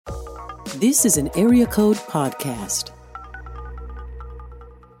This is an Area Code Podcast.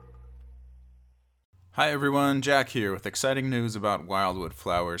 Hi everyone, Jack here with exciting news about Wildwood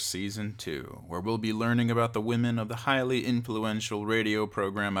Flowers Season 2, where we'll be learning about the women of the highly influential radio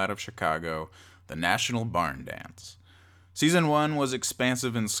program out of Chicago, the National Barn Dance. Season 1 was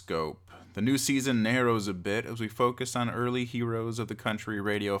expansive in scope. The new season narrows a bit as we focus on early heroes of the country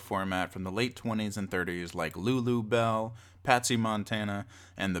radio format from the late 20s and 30s like Lulu Bell, Patsy Montana,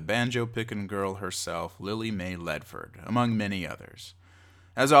 and the banjo-picking girl herself, Lily Mae Ledford, among many others.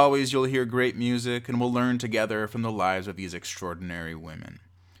 As always, you'll hear great music, and we'll learn together from the lives of these extraordinary women.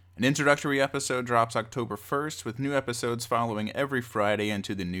 An introductory episode drops October 1st, with new episodes following every Friday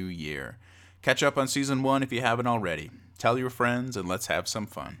into the new year. Catch up on Season 1 if you haven't already. Tell your friends, and let's have some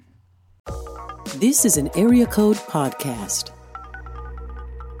fun. This is an Area Code Podcast.